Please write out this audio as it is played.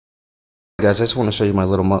Guys, I just want to show you my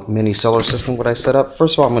little mini solar system, what I set up.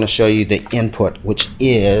 First of all, I'm going to show you the input, which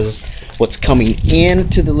is what's coming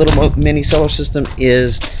into the little mini solar system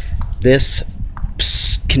is this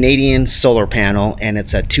Canadian solar panel, and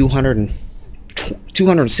it's at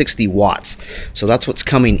 260 watts. So that's what's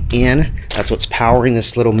coming in. That's what's powering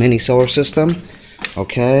this little mini solar system.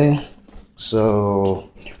 Okay, so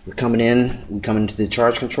we're coming in, we come into the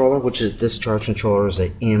charge controller, which is this charge controller is a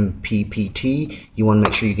MPPT. You want to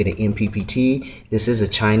make sure you get an MPPT. This is a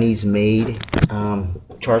Chinese made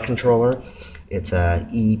charge controller. It's a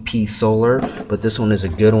EP Solar, but this one is a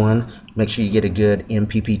good one. Make sure you get a good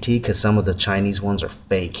MPPT because some of the Chinese ones are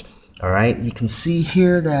fake. Alright, you can see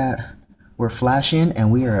here that we're flashing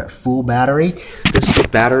and we are at full battery. This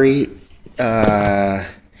battery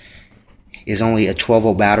is only a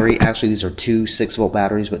 12-volt battery. Actually, these are two 6-volt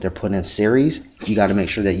batteries, but they're put in series. You got to make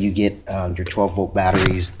sure that you get your 12-volt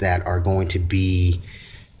batteries that are going to be,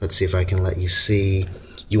 let's see if I can let you see.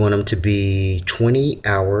 You want them to be 20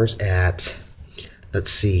 hours at, let's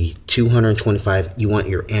see, 225. You want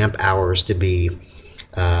your amp hours to be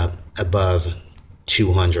above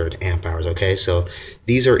 200 amp hours. Okay, so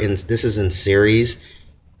these are in. This is in series.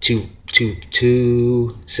 Two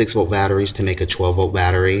 6-volt batteries to make a 12-volt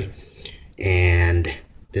battery. And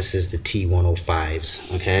this is the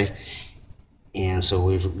T105s, okay? And so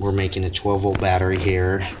we're making a 12-volt battery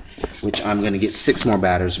here, which I'm going to get 6 more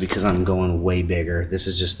batteries because I'm going way bigger. This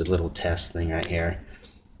is just a little test thing right here,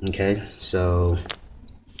 okay? So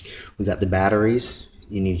we got the batteries.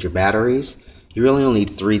 You need your batteries. You really only need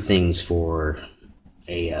 3 things for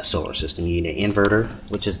a solar system. You need an inverter,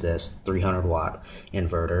 which is this 300-watt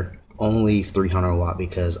inverter. Only 300 watt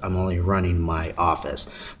because I'm only running my office.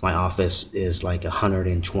 My office is like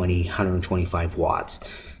 125 watts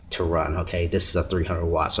to run. Okay, this is a 300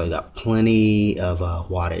 watt, so I got plenty of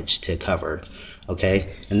wattage to cover.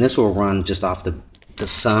 Okay, and this will run just off the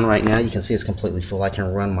sun right now. You can see it's completely full. I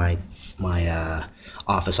can run my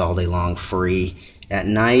office all day long free. At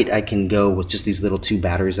night I can go with just these little 2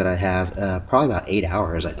 batteries that I have, probably about 8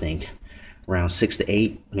 hours, I think, around 6 to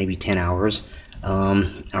 8, maybe 10 hours.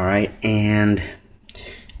 Alright, and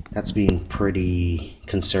that's being pretty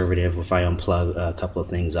conservative if I unplug a couple of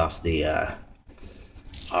things off the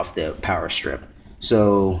power strip.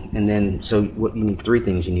 So what you need, 3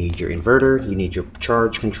 things. You need your inverter, you need your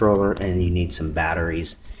charge controller, and you need some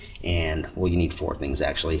batteries. And well, you need 4 things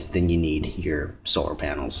actually. Then you need your solar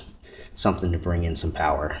panels, something to bring in some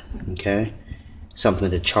power, okay?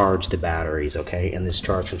 Something to charge the batteries, okay? And this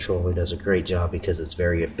charge controller does a great job because it's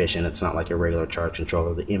very efficient. It's not like a regular charge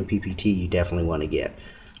controller. The MPPT you definitely want to get,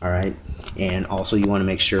 all right? And also you want to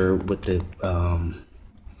make sure with the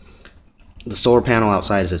solar panel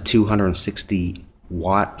outside is a 260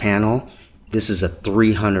 watt panel. This is a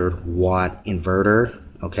 300 watt inverter,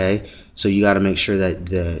 okay? So you got to make sure that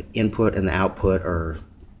the input and the output are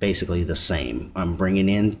basically the same. I'm bringing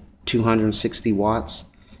in 260 watts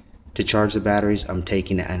to charge the batteries. I'm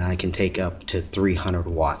taking it, and I can take up to 300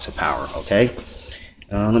 watts of power, okay?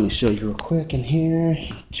 Let me show you real quick in here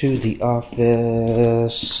to the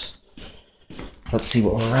office. Let's see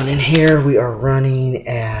what we're running here. We are running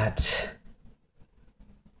at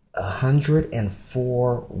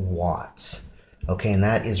 104 watts, okay? And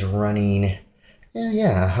that is running,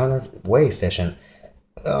 yeah, 100, way efficient.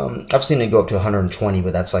 I've seen it go up to 120,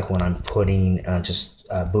 but that's like when I'm putting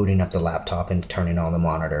booting up the laptop and turning on the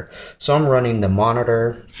monitor. So I'm running the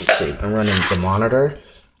monitor. Let's see, I'm running the monitor.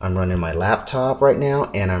 I'm running my laptop right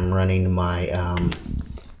now, and I'm running my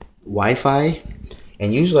Wi-Fi.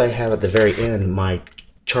 And usually I have at the very end my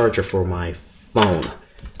charger for my phone.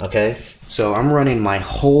 Okay, so I'm running my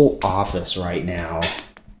whole office right now.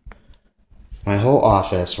 My whole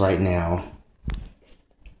office right now,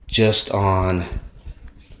 just on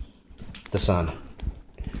the sun.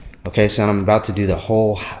 Okay, so I'm about to do the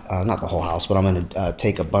whole, not the whole house, but I'm going to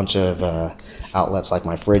take a bunch of outlets like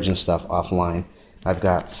my fridge and stuff offline. I've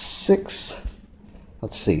got 6,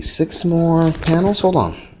 let's see, 6 more panels. Hold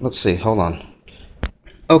on. Let's see, hold on.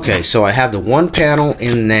 Okay, so I have the 1 panel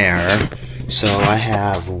in there. So I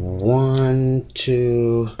have 1,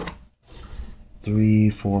 2, 3,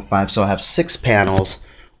 4, 5. So I have 6 panels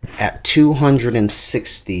at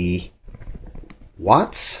 260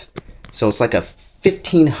 watts. So it's like a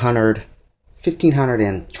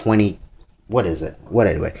 1520, what is it? What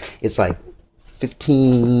anyway? It's like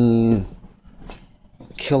 15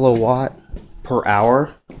 kilowatt per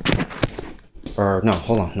hour. Or no,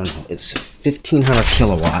 hold on, no, it's 1500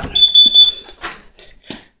 kilowatt.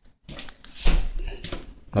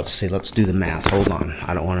 Let's see, let's do the math. Hold on,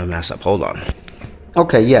 I don't want to mess up. Hold on.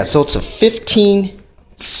 Okay, yeah, so it's a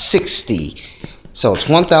 1560 So it's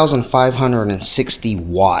 1,560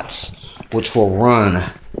 watts, which will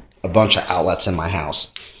run a bunch of outlets in my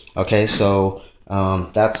house. Okay, so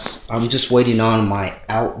I'm just waiting on my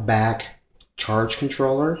Outback charge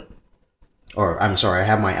controller. Or I'm sorry, I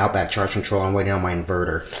have my Outback charge controller. I'm waiting on my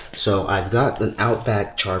inverter. So I've got an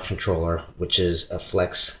Outback charge controller, which is a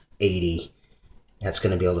Flex 80. That's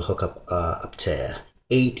going to be able to hook up to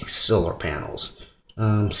 8 solar panels.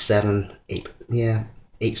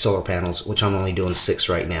 8 solar panels, which I'm only doing 6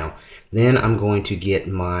 right now. Then I'm going to get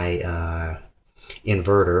my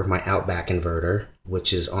inverter, my Outback inverter,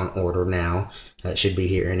 which is on order now. That should be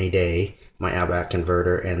here any day. My Outback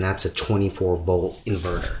inverter, and that's a 24 volt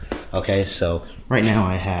inverter. Okay, so right now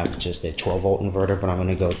I have just a 12 volt inverter, but I'm going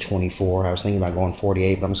to go 24. I was thinking about going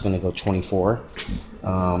 48, but I'm just going to go 24.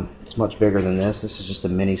 It's much bigger than this. This is just a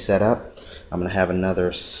mini setup. I'm going to have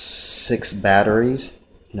another 6 batteries.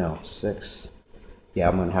 No, 6. Yeah,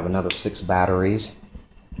 I'm going to have another 6 batteries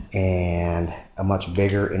and a much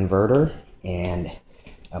bigger inverter and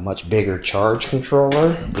a much bigger charge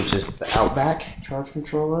controller, which is the Outback charge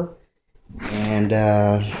controller. And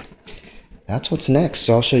that's what's next.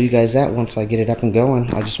 So I'll show you guys that once I get it up and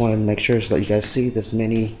going. I just wanted to make sure so that you guys see this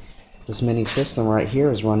mini system right here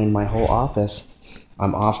is running my whole office.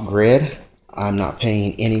 I'm off grid. I'm not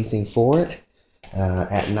paying anything for it.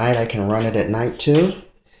 At night I can run it at night too.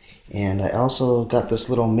 And I also got this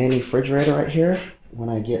little mini refrigerator right here. When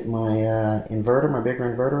I get my inverter, my bigger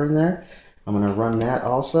inverter in there, I'm gonna run that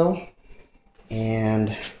also.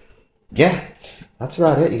 And yeah, that's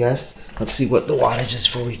about it, you guys. Let's see what the wattage is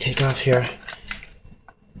before we take off here.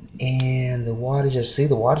 And the wattage,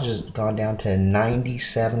 the wattage has gone down to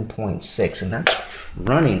 97.6, and that's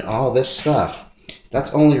running all this stuff.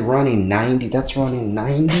 That's only running 90, that's running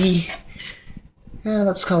 90, yeah,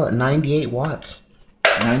 let's call it 98 watts.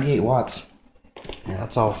 98 watts. And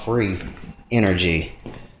that's all free energy.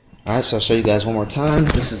 Alright, so I'll show you guys one more time.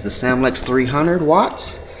 This is the Samlex 300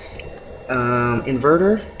 watts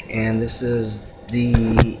inverter, and this is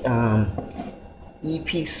the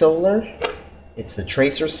EP Solar. It's the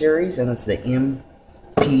Tracer series, and it's the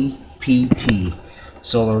MPPT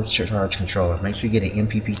solar charge controller. Make sure you get an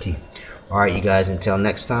MPPT. Alright, you guys, until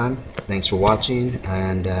next time, thanks for watching,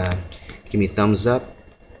 and give me a thumbs up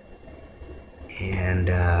and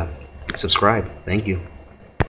subscribe. Thank you.